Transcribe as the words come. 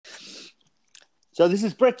So this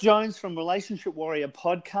is Brett Jones from Relationship Warrior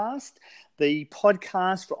Podcast, the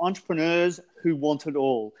podcast for entrepreneurs who want it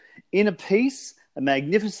all. Inner peace, a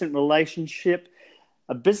magnificent relationship,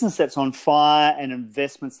 a business that's on fire, and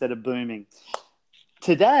investments that are booming.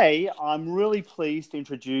 Today, I'm really pleased to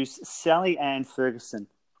introduce Sally Ann Ferguson,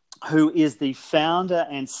 who is the founder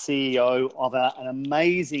and CEO of an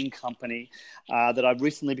amazing company that I've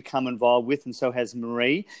recently become involved with, and so has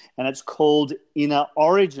Marie, and it's called Inner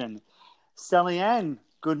Origin. Sally Ann,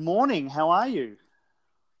 good morning. How are you?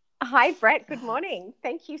 Hi, Brett. Good morning.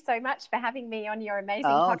 Thank you so much for having me on your amazing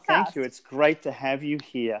podcast. Thank you. It's great to have you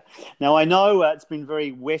here. Now, I know it's been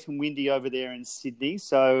very wet and windy over there in Sydney,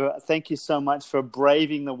 so thank you so much for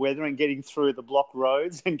braving the weather and getting through the blocked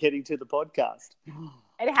roads and getting to the podcast.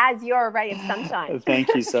 It has your ray of sunshine.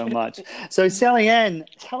 Thank you so much. So, Sally Ann,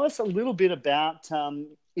 tell us a little bit about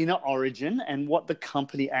Inner Origin and what the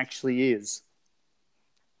company actually is.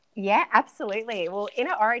 Yeah, absolutely. Well,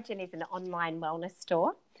 Inner Origin is an online wellness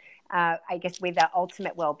store, I guess with the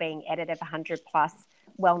ultimate wellbeing edit of 100 plus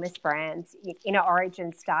wellness brands. Inner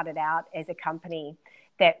Origin started out as a company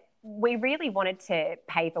that we really wanted to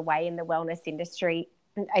pave a way in the wellness industry.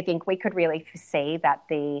 I think we could really foresee that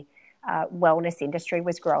the wellness industry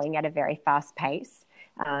was growing at a very fast pace.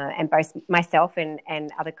 And both myself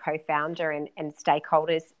and other co-founder and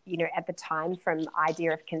stakeholders, at the time from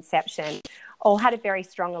idea of conception, all had a very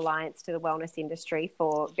strong alliance to the wellness industry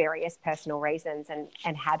for various personal reasons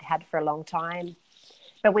and had for a long time.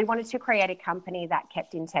 But we wanted to create a company that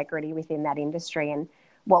kept integrity within that industry. And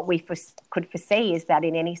what we could foresee is that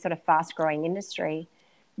in any sort of fast-growing industry,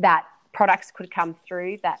 that products could come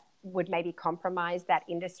through that would maybe compromise that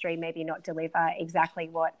industry, maybe not deliver exactly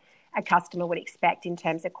what a customer would expect in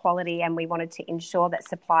terms of quality. And we wanted to ensure that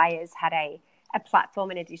suppliers had a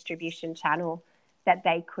platform and a distribution channel that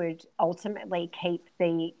they could ultimately keep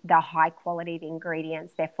the high quality of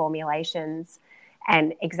ingredients, their formulations,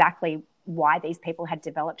 and exactly why these people had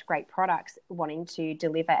developed great products, wanting to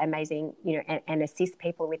deliver amazing, and assist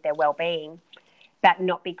people with their well-being, but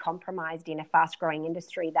not be compromised in a fast-growing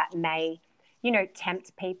industry that may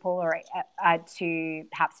tempt people or to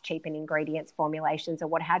perhaps cheapen ingredients, formulations, or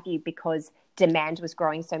what have you, because demand was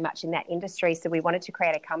growing so much in that industry. So we wanted to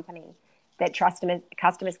create a company that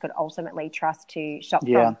customers could ultimately trust to shop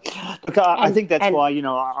from. Look, I think that's why,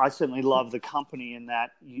 I certainly love the company in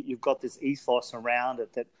that you've got this ethos around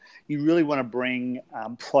it that you really want to bring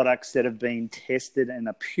products that have been tested and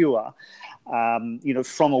are pure, from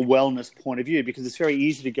a wellness point of view, because it's very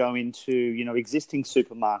easy to go into, existing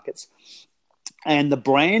supermarkets and the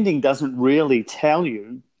branding doesn't really tell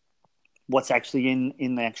you what's actually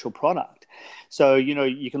in the actual product. So,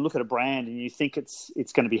 you can look at a brand and you think it's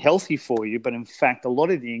going to be healthy for you, but in fact, a lot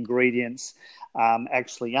of the ingredients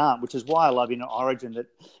actually aren't, which is why I love Inner Origin, that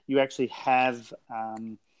you actually have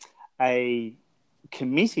a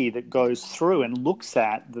committee that goes through and looks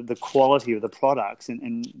at the quality of the products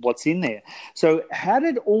and what's in there. So how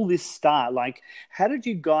did all this start? Like, how did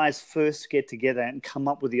you guys first get together and come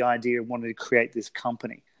up with the idea of wanting to create this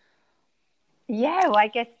company? Yeah, well, I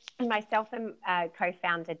guess myself and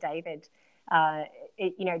co-founder David,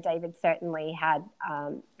 David certainly had,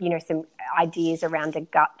 some ideas around a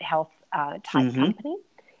gut health type company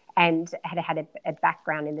and had a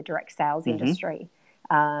background in the direct sales industry.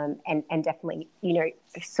 And definitely,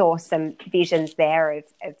 saw some visions there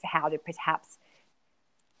of how to perhaps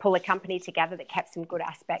pull a company together that kept some good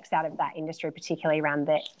aspects out of that industry, particularly around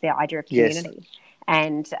the idea of community. Yes.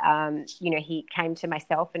 And, he came to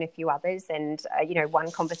myself and a few others and,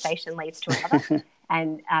 one conversation leads to another.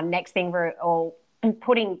 And next thing we're all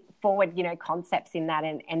putting forward, concepts in that.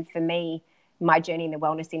 And for me, my journey in the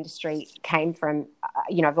wellness industry came from,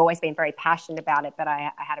 I've always been very passionate about it, but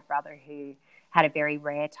I had a brother who had a very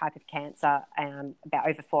rare type of cancer, about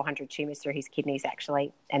over 400 tumours through his kidneys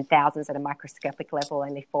actually, and thousands at a microscopic level.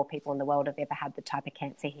 Only 4 people in the world have ever had the type of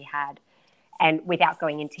cancer he had. And without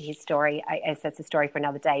going into his story, as that's a story for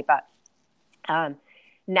another day, but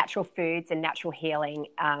natural foods and natural healing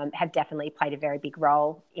have definitely played a very big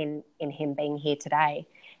role in him being here today.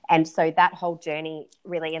 And so that whole journey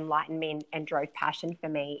really enlightened me and drove passion for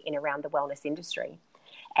me in around the wellness industry.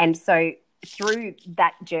 And so through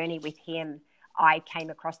that journey with him, I came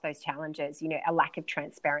across those challenges, a lack of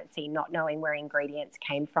transparency, not knowing where ingredients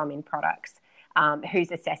came from in products, who's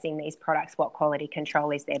assessing these products, what quality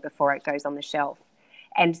control is there before it goes on the shelf.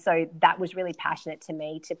 And so that was really passionate to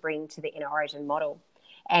me to bring to the Inner Origin model.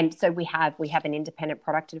 And so we have an independent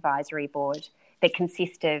product advisory board that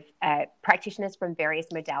consists of practitioners from various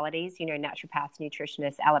modalities, naturopaths,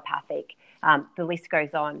 nutritionists, allopathic, the list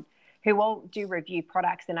goes on, who all do review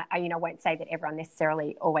products. And I won't say that everyone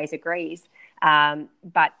necessarily always agrees,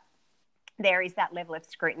 but there is that level of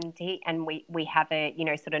scrutiny, and we have a,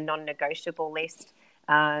 sort of non-negotiable list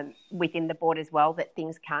within the board as well, that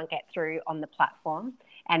things can't get through on the platform.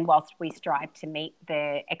 And whilst we strive to meet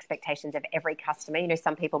the expectations of every customer,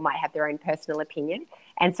 some people might have their own personal opinion.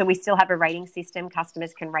 And so we still have a rating system.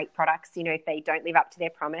 Customers can rate products. If they don't live up to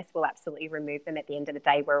their promise, we'll absolutely remove them. At the end of the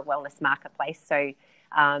day, we're a wellness marketplace. So,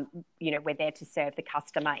 we're there to serve the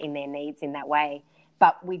customer in their needs in that way.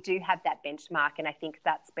 But we do have that benchmark. And I think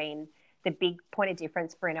that's been the big point of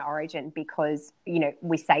difference for Inner Origin, because,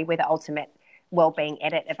 we say we're the ultimate wellbeing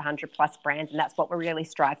edit of 100 plus brands, and that's what we really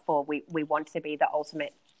strive for. We want to be the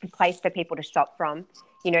ultimate place for people to shop from,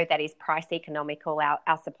 that is price economical.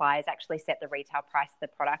 Our suppliers actually set the retail price of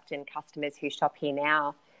the product, and customers who shop here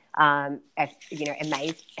now are,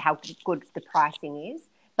 amazed how good the pricing is.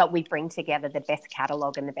 But we bring together the best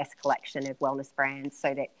catalogue and the best collection of wellness brands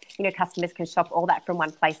so that, customers can shop all that from one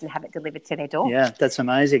place and have it delivered to their door. Yeah, that's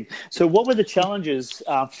amazing. So what were the challenges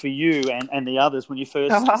for you and the others when you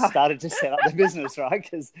first started to set up the business, right?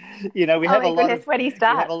 Because, we have a lot of... where do you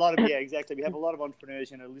start? We have a lot of, exactly. We have a lot of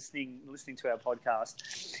entrepreneurs, listening to our podcast,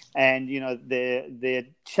 and, their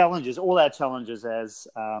challenges, all our challenges as,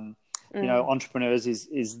 entrepreneurs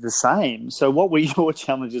is the same. So what were your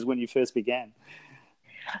challenges when you first began?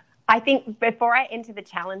 I think before I enter the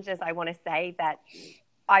challenges, I want to say that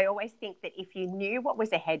I always think that if you knew what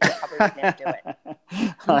was ahead, you probably would never do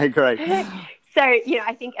it. I agree. So,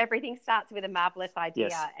 I think everything starts with a marvelous idea,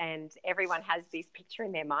 yes. And everyone has this picture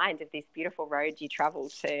in their mind of this beautiful road you travel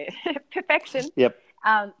to perfection. Yep.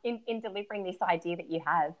 In delivering this idea that you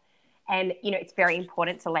have. And, it's very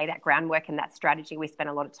important to lay that groundwork and that strategy. We spend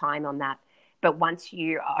a lot of time on that. But once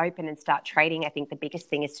you are open and start trading, I think the biggest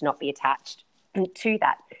thing is to not be attached to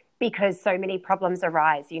that, because so many problems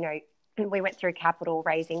arise. We went through capital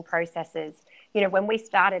raising processes. When we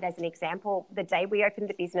started, as an example, the day we opened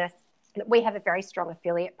the business, we have a very strong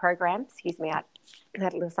affiliate program. Excuse me, I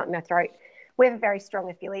had a little something in my throat. We have a very strong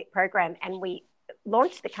affiliate program, and we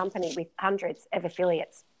launched the company with hundreds of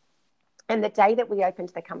affiliates. And the day that we opened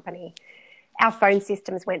the company, our phone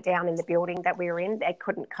systems went down in the building that we were in. They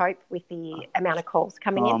couldn't cope with the amount of calls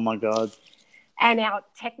coming in. Oh, my God. And our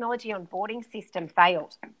technology onboarding system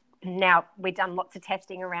failed. Now, we've done lots of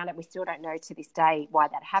testing around it. We still don't know to this day why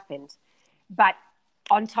that happened. But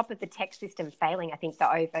on top of the tech system failing, I think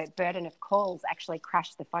the overburden of calls actually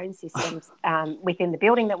crashed the phone systems within the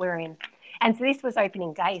building that we were in. And so this was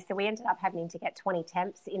opening day. So we ended up having to get 20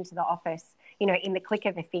 temps into the office, in the click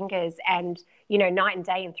of the fingers. And, night and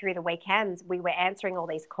day and through the weekends, we were answering all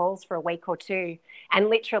these calls for a week or two, and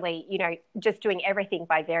literally, just doing everything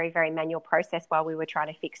by very, very manual process while we were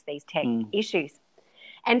trying to fix these tech issues.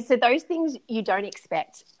 And so those things you don't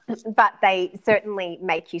expect, but they certainly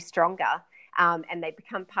make you stronger, and they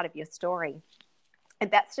become part of your story. And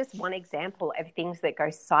that's just one example of things that go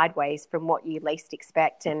sideways from what you least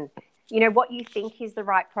expect. And, what you think is the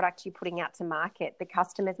right product you're putting out to market, the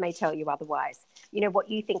customers may tell you otherwise. What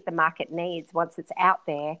you think the market needs, once it's out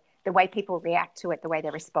there, the way people react to it, the way they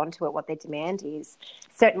respond to it, what their demand is,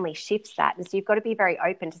 certainly shifts that. And so you've got to be very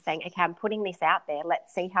open to saying, okay, I'm putting this out there.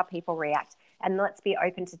 Let's see how people react. And let's be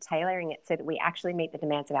open to tailoring it so that we actually meet the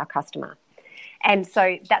demands of our customer. And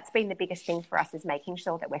so that's been the biggest thing for us, is making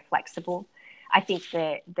sure that we're flexible. I think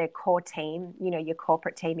the core team, your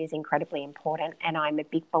corporate team, is incredibly important. And I'm a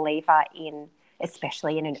big believer in,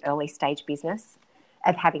 especially in an early stage business,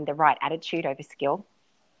 of having the right attitude over skill.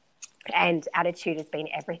 And attitude has been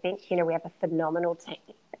everything. We have a phenomenal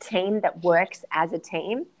team that works as a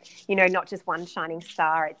team, not just one shining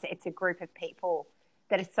star. It's a group of people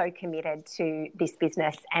that are so committed to this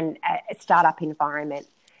business and a startup environment.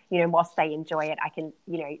 Whilst they enjoy it, I can,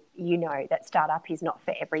 that startup is not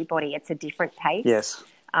for everybody. It's a different pace. Yes.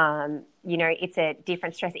 It's a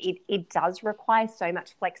different stress. It does require so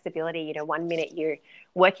much flexibility. 1 minute you're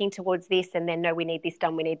working towards this, and then, no, we need this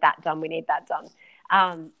done, we need that done, we need that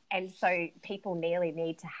done. And so people nearly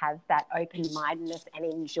need to have that open-mindedness and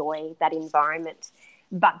enjoy that environment.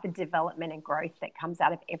 But the development and growth that comes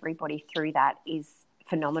out of everybody through that is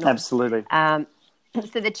phenomenal. Absolutely.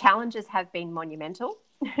 So the challenges have been monumental.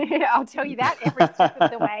 I'll tell you that every step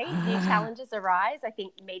of the way. New challenges arise. I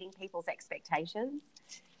think meeting people's expectations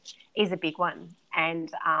is a big one,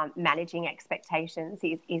 and managing expectations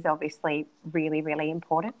is obviously really, really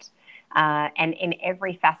important. And in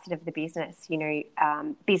every facet of the business,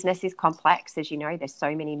 business is complex, as you know. There's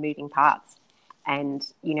so many moving parts, and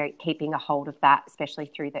keeping a hold of that, especially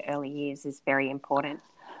through the early years, is very important.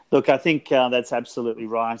 Look, I think that's absolutely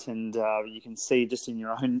right, and you can see just in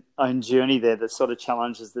your own journey there the sort of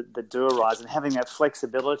challenges that do arise, and having that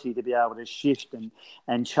flexibility to be able to shift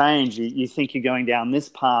and change. You think you're going down this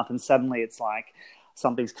path, and suddenly it's like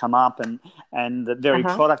something's come up, and the very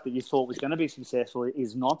product that you thought was going to be successful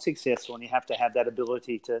is not successful, and you have to have that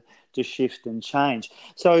ability to shift and change.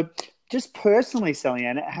 So, just personally,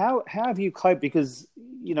 Sally-Ann, how have you coped? Because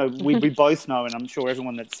we both know, and I'm sure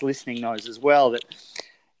everyone that's listening knows as well, that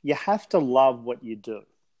you have to love what you do.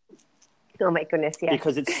 Oh my goodness, yeah.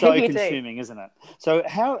 Because it's so consuming, isn't it? So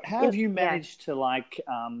how have you managed to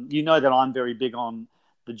that I'm very big on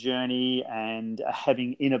the journey and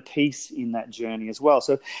having inner peace in that journey as well.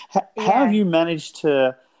 So how have you managed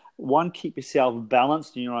to, one, keep yourself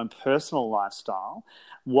balanced in your own personal lifestyle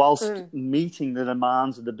whilst meeting the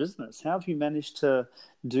demands of the business? How have you managed to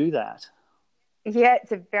do that? Yeah,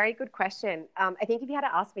 it's a very good question. I think if you had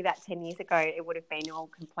asked me that 10 years ago, it would have been all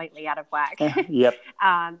completely out of whack. Yep.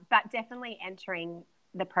 But definitely entering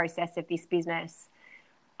the process of this business,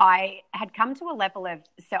 I had come to a level of,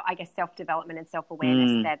 self-development and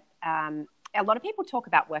self-awareness that a lot of people talk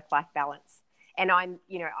about work-life balance. And I'm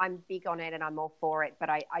big on it and I'm all for it. But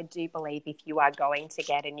I do believe if you are going to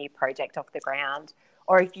get a new project off the ground,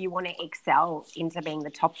 or if you want to excel into being the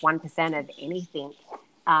top 1% of anything,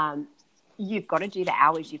 you've got to do the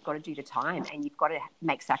hours, you've got to do the time, and you've got to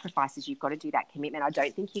make sacrifices. You've got to do that commitment. I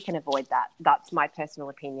don't think you can avoid that. That's my personal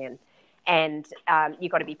opinion. And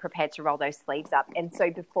you've got to be prepared to roll those sleeves up. And so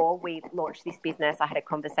before we launched this business, I had a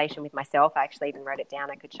conversation with myself. I actually even wrote it down.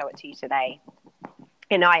 I could show it to you today.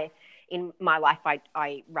 And in my life,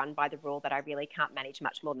 I run by the rule that I really can't manage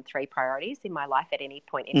much more than 3 priorities in my life at any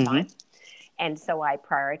point in time. And so I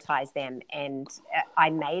prioritize them. And I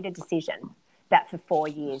made a decision that for 4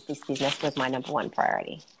 years, this business was my number 1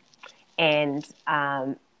 priority. And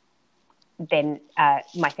then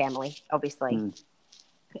my family, obviously,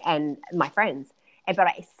 and my friends. But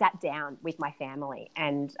I sat down with my family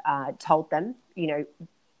and told them,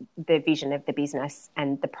 the vision of the business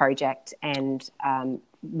and the project and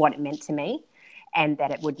what it meant to me, and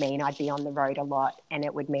that it would mean I'd be on the road a lot, and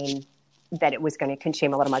it would mean that it was going to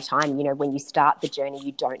consume a lot of my time. When you start the journey,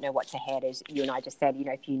 you don't know what's ahead. As you and I just said,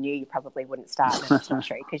 if you knew, you probably wouldn't start. And that's not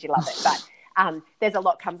true because you love it. But there's a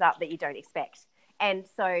lot comes up that you don't expect. And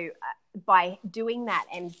so by doing that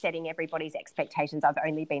and setting everybody's expectations, I've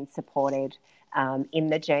only been supported in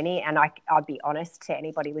the journey. And I'll be honest to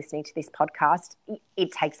anybody listening to this podcast,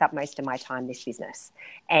 it takes up most of my time, this business.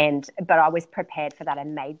 But I was prepared for that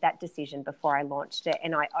and made that decision before I launched it.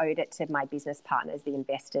 And I owed it to my business partners, the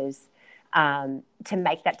investors, to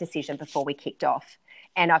make that decision before we kicked off.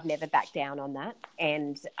 And I've never backed down on that.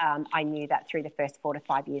 And I knew that through the first 4 to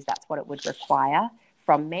 5 years, that's what it would require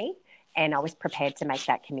from me. And I was prepared to make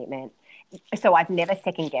that commitment. So I've never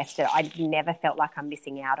second guessed it. I've never felt like I'm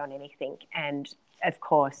missing out on anything. And of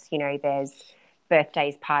course, there's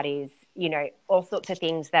birthdays, parties, all sorts of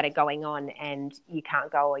things that are going on, and you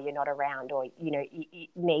can't go, or you're not around, or, you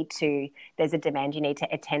need to, there's a demand you need to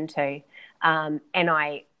attend to. And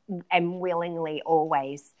I am willingly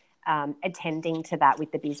always attending to that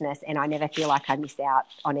with the business, and I never feel like I miss out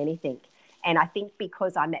on anything. And I think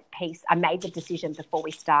because I'm at peace, I made the decision before we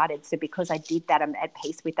started. So because I did that, I'm at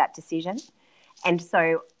peace with that decision. And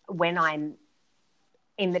so when I'm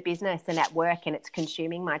in the business and at work and it's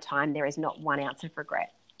consuming my time, there is not 1 ounce of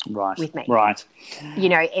regret with me. Right.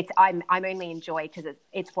 I'm only in joy because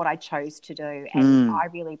it's what I chose to do. And I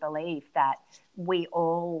really believe that we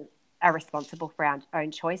all are responsible for our own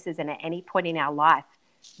choices. And at any point in our life,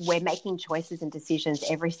 we're making choices and decisions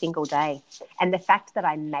every single day. And the fact that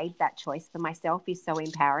I made that choice for myself is so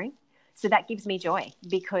empowering. So that gives me joy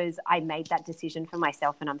because I made that decision for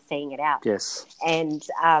myself and I'm seeing it out. Yes. And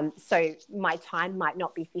so my time might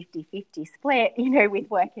not be 50-50 split,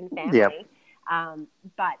 with work and family. Yep.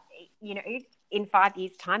 But, in 5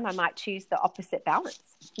 years' time, I might choose the opposite balance.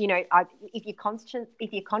 If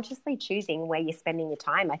you're consciously choosing where you're spending your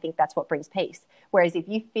time, I think that's what brings peace. Whereas if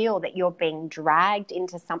you feel that you're being dragged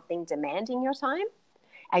into something demanding your time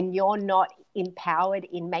and you're not empowered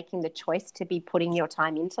in making the choice to be putting your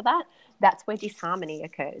time into that, that's where disharmony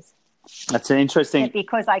occurs. That's an interesting... And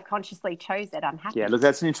because I consciously chose it, I'm happy. Yeah, look,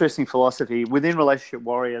 that's an interesting philosophy. Within Relationship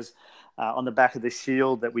Warriors, on the back of the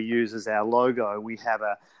shield that we use as our logo, we have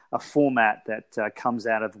a format that comes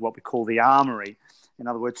out of what we call the armory. In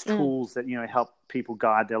other words, tools that help people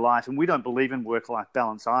guide their life. And we don't believe in work-life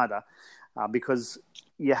balance either, because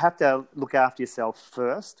you have to look after yourself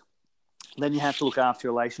first, then you have to look after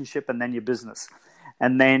your relationship, and then your business,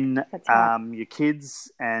 and then your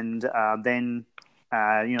kids, and then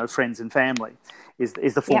friends and family is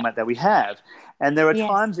the format that we have. And there are Yes.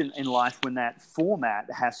 times in life when that format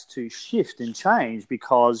has to shift and change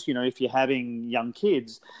because, if you're having young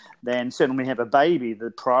kids, then certainly when you have a baby,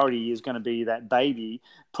 the priority is going to be that baby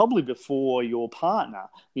probably before your partner,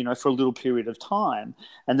 for a little period of time.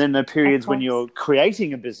 And then there are periods when you're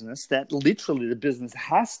creating a business that literally the business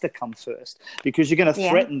has to come first because you're going to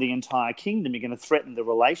threaten the entire kingdom. You're going to threaten the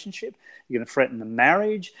relationship. You're going to threaten the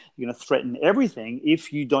marriage. You're going to threaten everything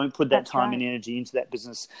if you don't put that time and energy into that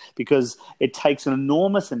business because it takes an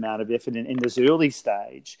enormous amount of effort in this early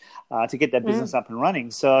stage to get that business up and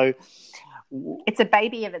running. So it's a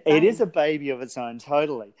baby of its own. It is a baby of its own,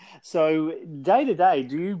 totally. So day to day,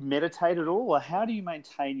 do you meditate at all, or how do you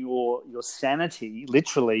maintain your sanity,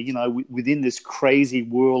 literally, within this crazy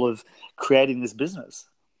whirl of creating this business?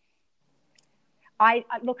 I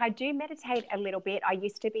do meditate a little bit. I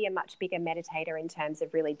used to be a much bigger meditator in terms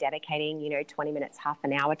of really dedicating, 20 minutes, half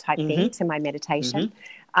an hour type thing to my meditation.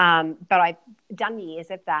 But I've done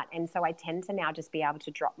years of that. And so I tend to now just be able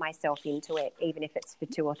to drop myself into it, even if it's for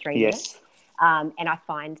 2 or 3 minutes. And I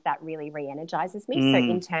find that really re-energizes me. So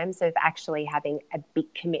in terms of actually having a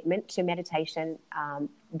big commitment to meditation,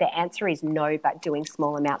 the answer is no, but doing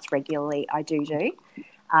small amounts regularly, I do.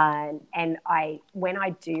 And when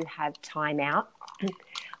I do have time out,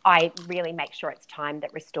 I really make sure it's time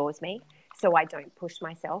that restores me. So I don't push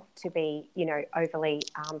myself to be, overly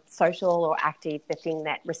social or active. The thing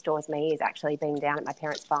that restores me is actually being down at my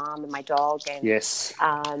parents' farm and my dog and,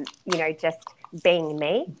 just being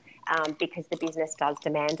me. Because the business does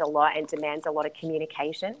demand a lot and demands a lot of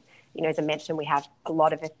communication. As I mentioned, we have a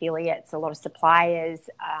lot of affiliates, a lot of suppliers.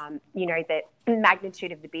 The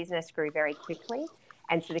magnitude of the business grew very quickly.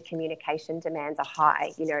 And so the communication demands are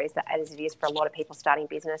high, as it is for a lot of people starting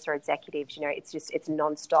business or executives. It's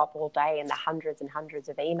nonstop all day and the hundreds and hundreds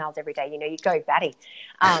of emails every day. You go batty.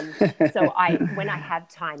 So when I have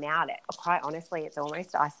time out, quite honestly, it's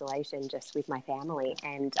almost isolation just with my family,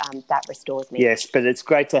 and that restores me. Yes, but it's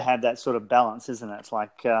great to have that sort of balance, isn't it? It's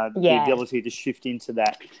like the ability to shift into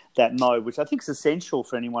that mode, which I think is essential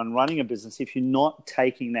for anyone running a business. If you're not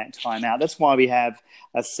taking that time out, that's why we have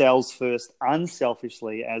a sales first, unselfishly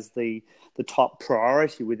as the top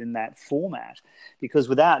priority within that format, because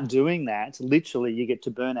without doing that, literally you get to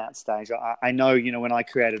burnout stage. I know, when I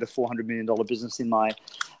created a $400 million business in my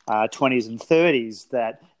 20s and 30s,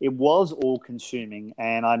 that it was all consuming,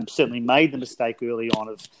 and I certainly made the mistake early on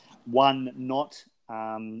of not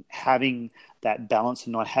having that balance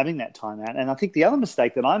and not having that time out. And I think the other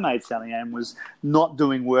mistake that I made, Sally Ann, was not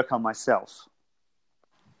doing work on myself.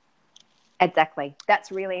 Exactly.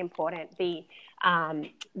 That's really important.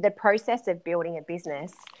 The process of building a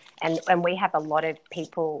business, and we have a lot of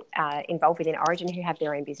people involved within Origin who have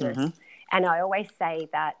their own business. And I always say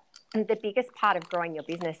that the biggest part of growing your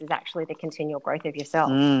business is actually the continual growth of yourself.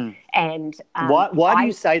 And why do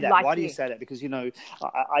you say that? Why do you say that? Because,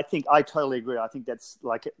 I think I totally agree. I think that's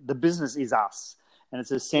like the business is us, and it's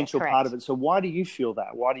an essential part of it. So why do you feel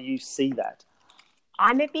that? Why do you see that?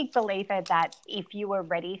 I'm a big believer that if you were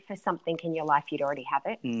ready for something in your life, you'd already have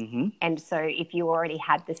it. And so if you already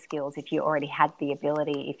had the skills, if you already had the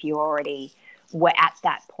ability, if you already were at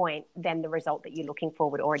that point, then the result that you're looking for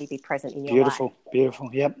would already be present in your life. Beautiful.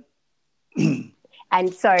 Yep.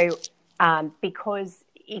 And so because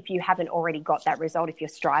if you haven't already got that result, if you're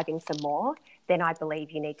striving for more, then I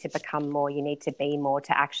believe you need to become more, you need to be more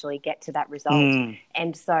to actually get to that result.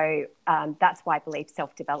 And so that's why I believe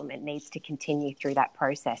self-development needs to continue through that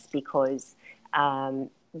process, because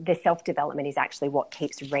the self-development is actually what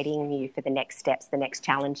keeps readying you for the next steps, the next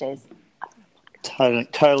challenges.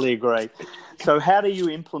 Totally agree. So how do you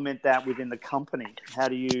implement that within the company? How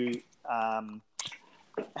do you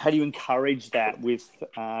encourage that with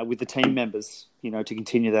the team members, to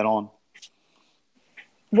continue that on?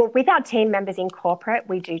 Well, with our team members in corporate,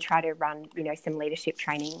 we do try to run, some leadership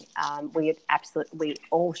training. We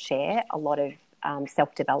all share a lot of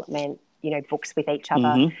self-development, books with each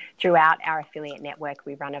other. Throughout our affiliate network,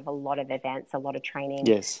 we run a lot of events, a lot of training.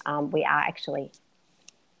 Yes. We are actually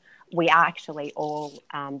all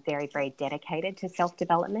very, very dedicated to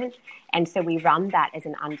self-development. And so we run that as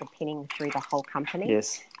an underpinning through the whole company.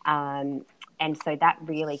 Yes. And so that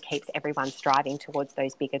really keeps everyone striving towards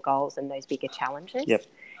those bigger goals and those bigger challenges. Yep.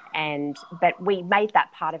 But we made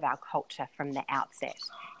that part of our culture from the outset.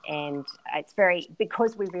 And it's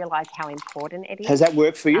because we realise how important it is. Has that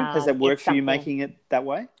worked for you? Has that worked for you making it that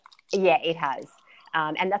way? Yeah, it has.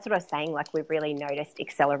 And that's what I was saying. Like, we've really noticed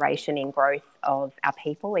acceleration in growth of our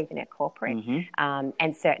people, even at corporate,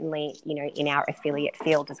 and certainly, in our affiliate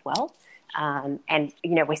field as well. And,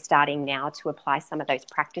 we're starting now to apply some of those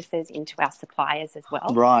practices into our suppliers as well.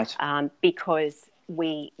 Right. Because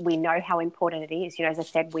we know how important it is. As I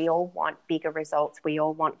said, we all want bigger results. We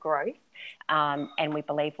all want growth. And we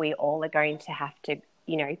believe we all are going to have to,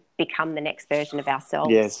 become the next version of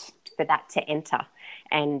ourselves. Yes. For that to enter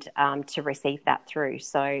and to receive that through.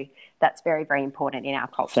 So that's very, very important in our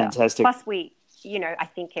culture. Fantastic. Plus I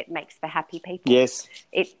think it makes for happy people. Yes.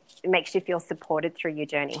 It makes you feel supported through your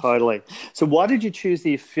journey. Totally. So why did you choose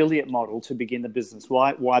the affiliate model to begin the business?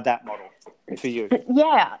 Why that model for you?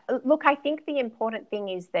 Yeah. Look, I think the important thing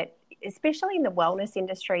is that, especially in the wellness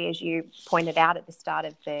industry, as you pointed out at the start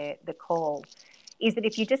of the call, is that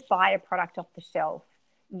if you just buy a product off the shelf,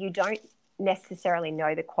 you don't necessarily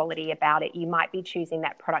know the quality about it. You might be choosing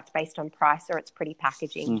that product based on price or its pretty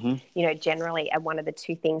packaging, generally are one of the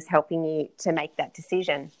two things helping you to make that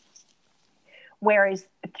decision. Whereas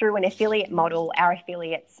through an affiliate model, our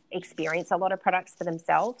affiliates experience a lot of products for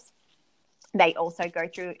themselves. They also go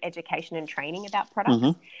through education and training about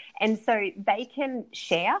products. And so they can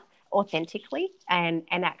share authentically and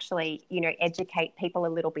actually, educate people a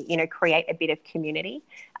little bit, create a bit of community.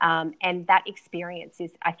 And that experience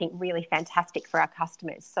is, I think, really fantastic for our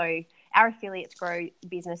customers. So our affiliates grow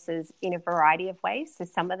businesses in a variety of ways. So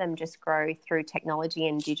some of them just grow through technology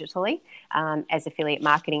and digitally, as affiliate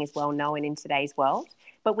marketing is well known in today's world.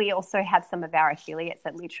 But we also have some of our affiliates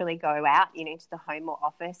that literally go out, into the home or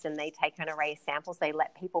office, and they take an array of samples. They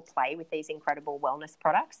let people play with these incredible wellness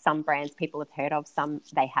products. Some brands people have heard of, some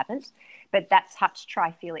they haven't. But that touch,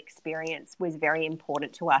 try, feel experience was very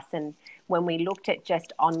important to us. And when we looked at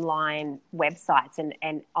just online websites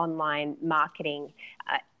and online marketing,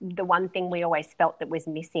 the one thing we always felt that was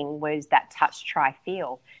missing was that touch, try,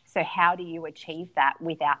 feel. So how do you achieve that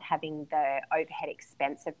without having the overhead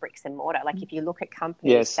expense of bricks and mortar? Like if you look at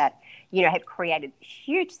companies that, have created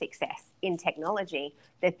huge success in technology,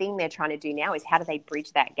 the thing they're trying to do now is how do they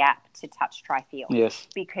bridge that gap to touch, try, feel? Yes.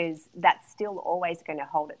 Because that's still always going to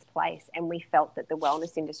hold its place. And we felt that the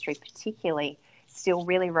wellness industry particularly still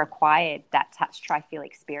really required that touch, try, feel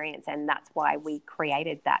experience. And that's why we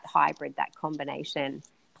created that hybrid, that combination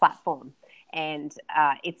platform. And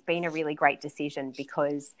it's been a really great decision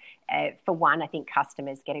because, for one, I think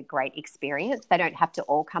customers get a great experience. They don't have to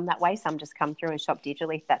all come that way. Some just come through and shop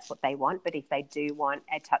digitally if that's what they want. But if they do want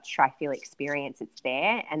a touch, try, feel experience, it's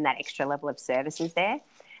there, and that extra level of service is there.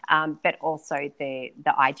 But also the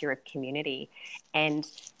idea of community. And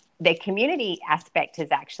the community aspect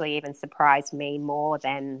has actually even surprised me more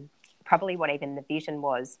than probably what even the vision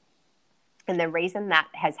was. And the reason that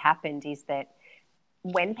has happened is that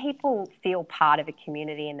when people feel part of a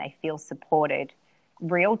community and they feel supported,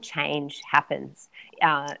 real change happens.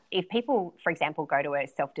 If people, for example, go to a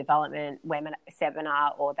self-development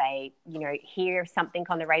seminar or they, hear something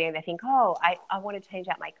on the radio and they think, oh, I want to change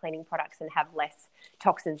out my cleaning products and have less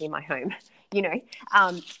toxins in my home,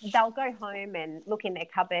 they'll go home and look in their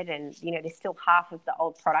cupboard and, there's still half of the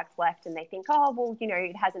old product left and they think, oh, well,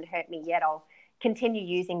 it hasn't hurt me yet. I'll continue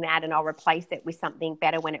using that and I'll replace it with something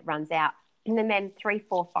better when it runs out. And then 3,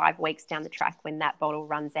 4, 5 weeks down the track when that bottle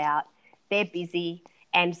runs out, they're busy.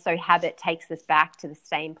 And so habit takes us back to the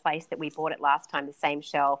same place that we bought it last time, the same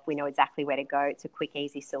shelf. We know exactly where to go. It's a quick,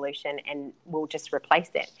 easy solution and we'll just replace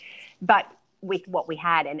it. But with what we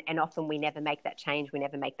had, and often we never make that change, we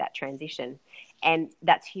never make that transition. And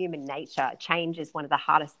that's human nature. Change is one of the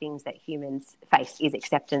hardest things that humans face, is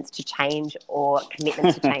acceptance to change or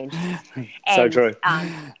commitment to change. So true.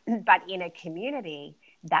 But in a community,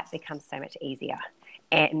 that becomes so much easier.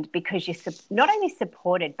 And because you're not only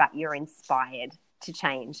supported, but you're inspired to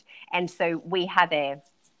change. And so we have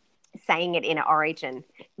saying it in Origin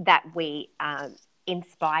that we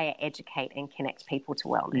inspire, educate, and connect people to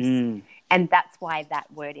wellness. And that's why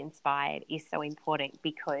that word inspired is so important,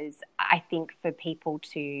 because I think for people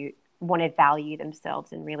to want to value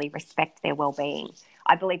themselves and really respect their well-being,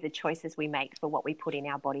 I believe the choices we make for what we put in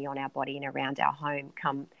our body, on our body, and around our home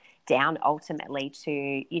come down ultimately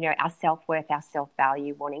to, our self-worth, our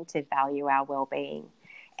self-value, wanting to value our well-being.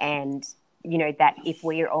 And, that if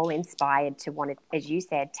we're all inspired to want to, as you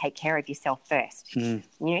said, take care of yourself first. You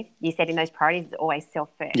said in those priorities, it's always self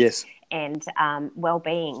first. Yes. And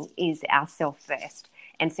well-being is our self first.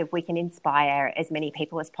 And so if we can inspire as many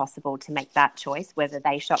people as possible to make that choice, whether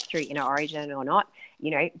they shop through Inner Origin or not,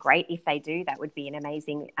 great. If they do, that would be an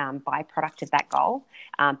amazing byproduct of that goal.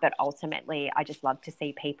 But ultimately, I just love to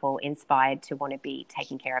see people inspired to want to be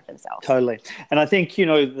taking care of themselves. Totally. And I think,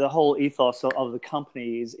 the whole ethos of the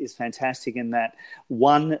company is fantastic in that,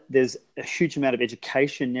 one, there's a huge amount of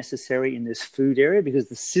education necessary in this food area, because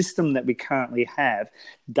the system that we currently have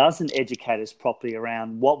doesn't educate us properly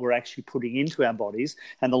around what we're actually putting into our bodies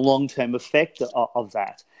and the long-term effect of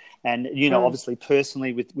that. And, obviously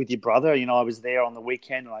personally with your brother, I was there on the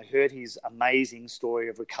weekend and I heard his amazing story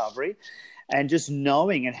of recovery. And just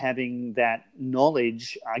knowing and having that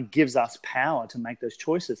knowledge gives us power to make those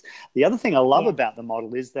choices. The other thing I love about the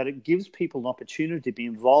model is that it gives people an opportunity to be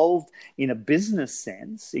involved in a business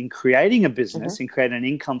sense, in creating a business, in creating an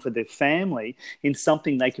income for their family, in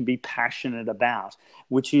something they can be passionate about,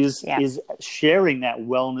 which is sharing that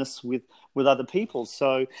wellness with other people.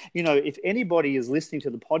 So, if anybody is listening to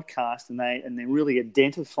the podcast and they're really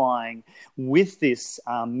identifying with this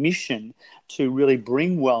mission to really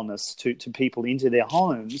bring wellness to people into their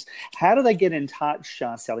homes, how do they get in touch,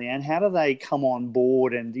 Sally-Ann? How do they come on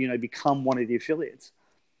board and, become one of the affiliates?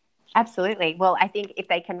 Absolutely. Well, I think if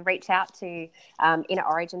they can reach out to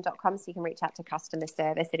innerorigin.com, so you can reach out to customer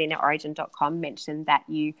service at innerorigin.com, mention that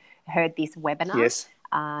you heard this webinar. Yes.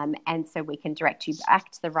 And so we can direct you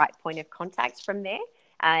back to the right point of contact from there.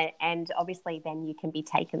 And obviously then you can be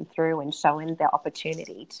taken through and shown the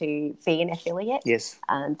opportunity to be an affiliate. Yes.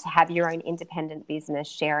 To have your own independent business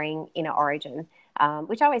sharing Inner Origin,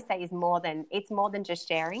 which I always say is more than just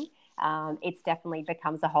sharing. It's definitely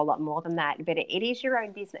becomes a whole lot more than that, but it is your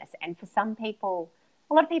own business. And for some people,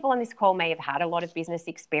 a lot of people on this call may have had a lot of business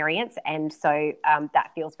experience. And so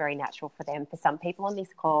that feels very natural for them. For some people on this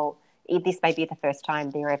call, this may be the first time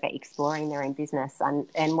they're ever exploring their own business.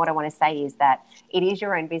 And what I want to say is that it is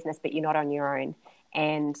your own business, but you're not on your own.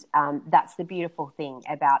 And that's the beautiful thing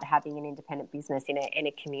about having an independent business in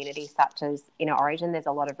a community such as Inner Origin. There's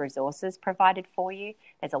a lot of resources provided for you.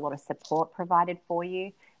 There's a lot of support provided for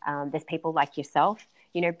you. There's people like yourself,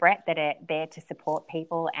 Brett, that are there to support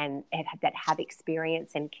people and that have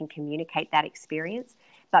experience and can communicate that experience.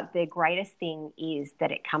 But the greatest thing is that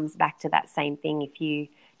it comes back to that same thing. If you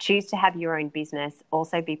choose to have your own business,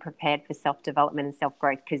 also be prepared for self-development and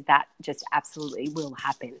self-growth, because that just absolutely will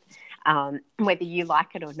happen. Whether you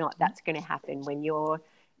like it or not, that's going to happen when you're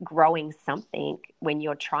growing something, when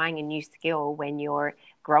you're trying a new skill, when you're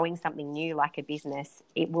growing something new like a business.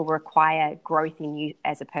 It will require growth in you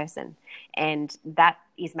as a person. And that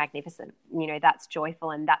is magnificent. That's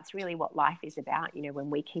joyful. And that's really what life is about.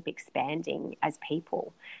 When we keep expanding as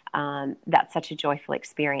people, that's such a joyful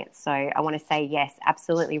experience. So I want to say, yes,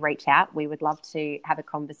 absolutely reach out. We would love to have a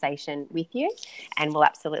conversation with you, and we'll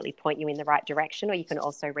absolutely point you in the right direction. Or you can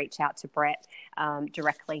also reach out to Brett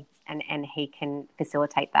directly, and he can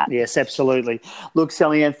facilitate that. Yes, absolutely. Look,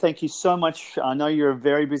 Sally-Ann, thank you so much. I know you're a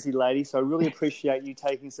very busy lady, so I really appreciate you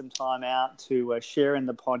taking some time out to share in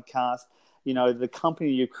the podcast. The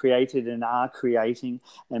company you created and are creating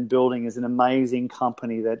and building is an amazing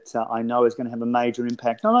company that I know is going to have a major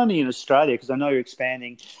impact, not only in Australia, because I know you're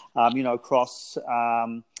expanding, across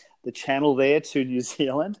the channel there to New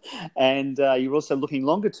Zealand, and you're also looking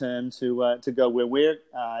longer term to go where we're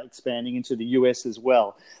expanding into the US as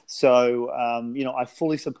well. So, I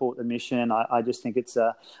fully support the mission. I just think it's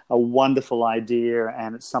a wonderful idea,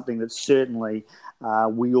 and it's something that certainly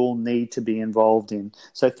we all need to be involved in.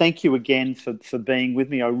 So thank you again for being with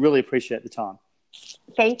me. I really appreciate the time.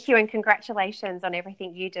 Thank you, and congratulations on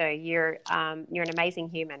everything you do. You're an amazing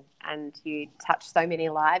human, and you touch so many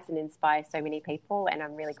lives and inspire so many people, and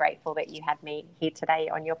I'm really grateful that you had me here today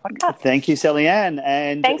on your podcast. Thank you, Sally-Ann,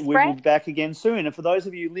 and thanks, we'll be back again soon. And for those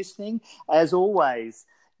of you listening, as always,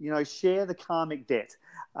 share the karmic debt.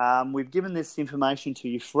 We've given this information to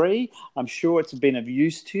you free. I'm sure it's been of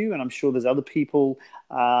use to you, and I'm sure there's other people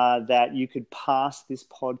that you could pass this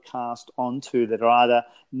podcast on to that are either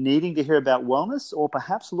needing to hear about wellness or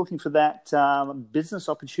perhaps looking for that business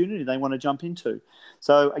opportunity they want to jump into.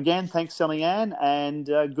 So again, thanks, Sally-Ann, and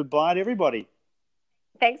goodbye to everybody.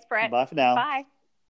 Thanks, Brett. Bye for now. Bye.